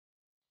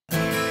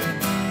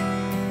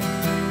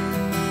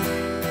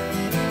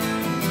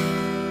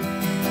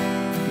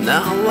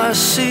Now I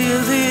see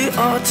the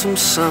autumn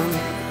sun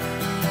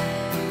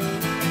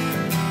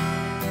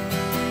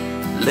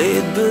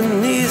laid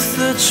beneath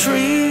the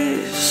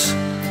trees,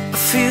 a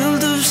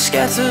field of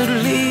scattered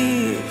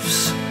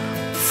leaves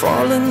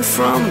fallen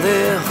from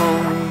their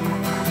home.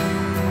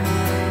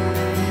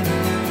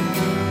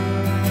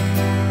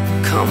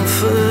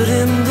 Comfort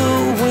in the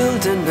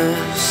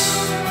wilderness,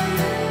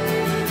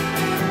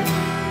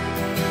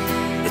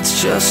 it's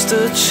just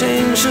a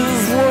change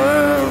of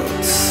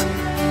worlds.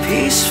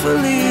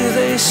 Peacefully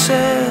they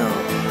sail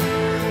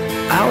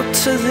out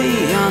to the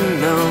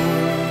unknown.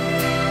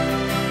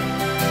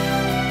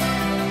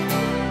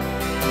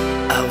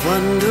 I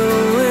wonder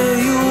where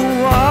you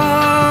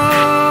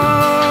are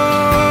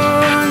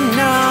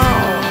now.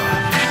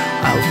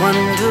 I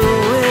wonder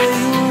where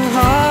you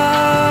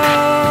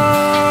are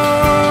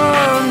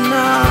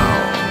now.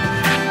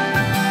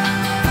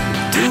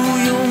 Do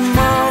you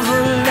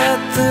marvel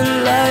at the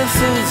life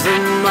of the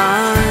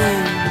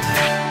mind?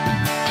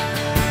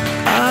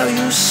 Are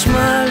you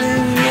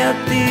smiling at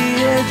the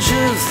edge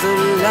of the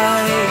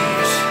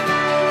light?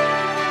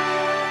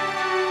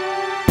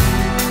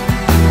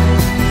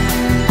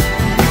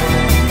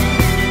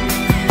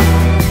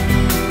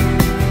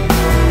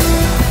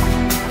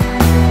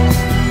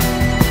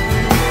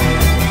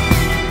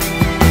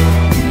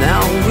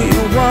 Now we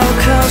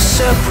walk our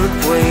separate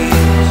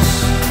ways.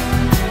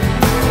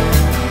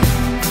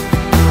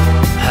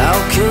 How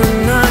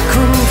can I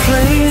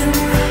complain?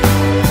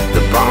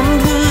 The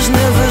bond was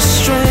never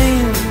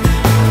strained,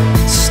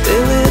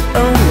 still it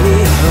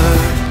only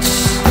hurts.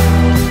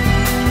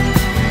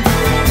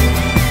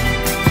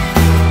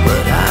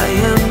 But I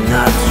am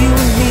not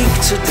unique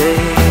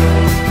today,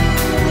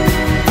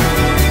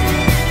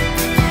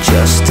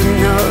 just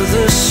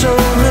another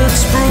soul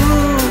that's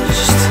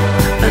bruised,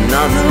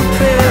 another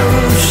pair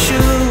of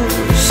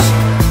shoes,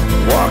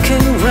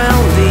 walking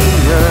round the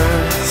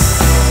earth.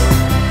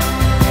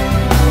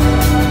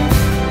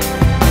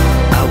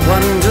 I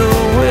wonder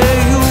where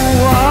you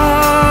are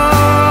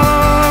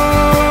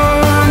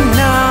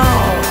now.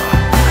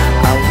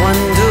 I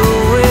wonder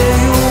where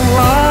you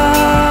are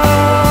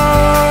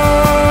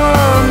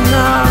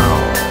now.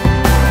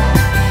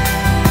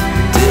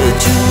 Did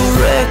you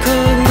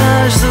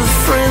recognize the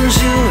friends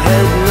you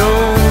had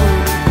known?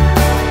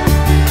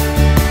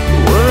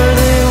 Were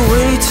they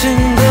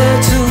waiting there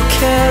to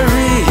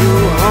carry you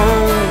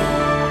home?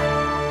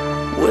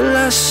 Will I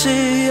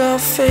see your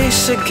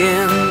face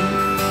again?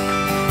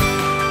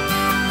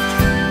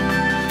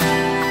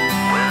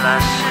 Will I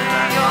see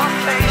your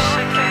face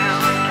again?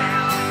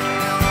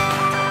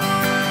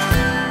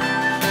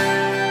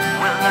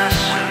 Will I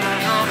see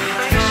your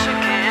face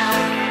again?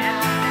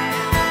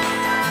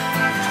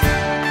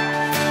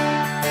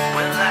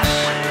 Will I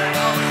see your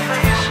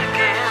face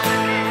again?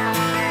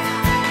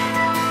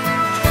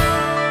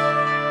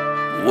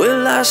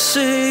 Will I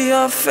see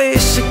your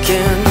face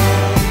again?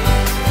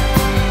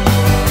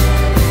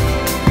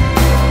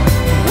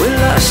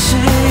 Will I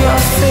see your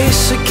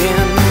face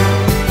again?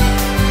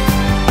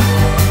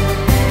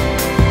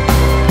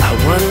 I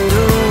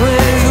wonder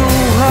where you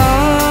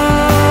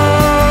are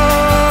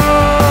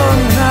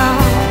now.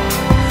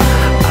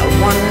 I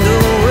wonder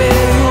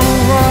where you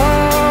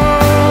are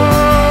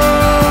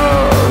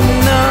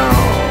now.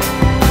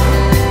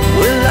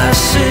 Will I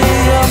see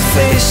your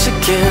face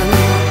again?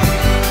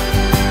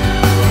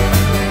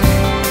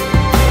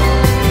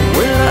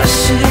 Will I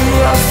see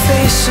your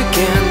face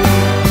again?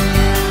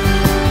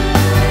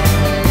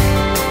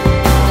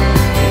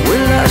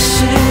 Will I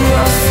see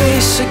your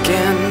face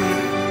again?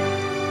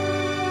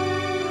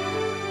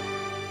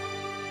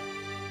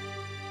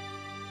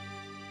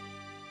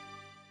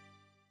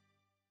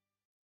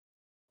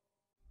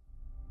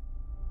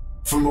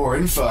 For more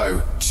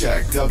info,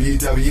 check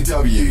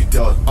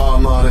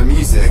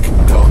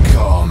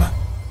www.armadamusic.com.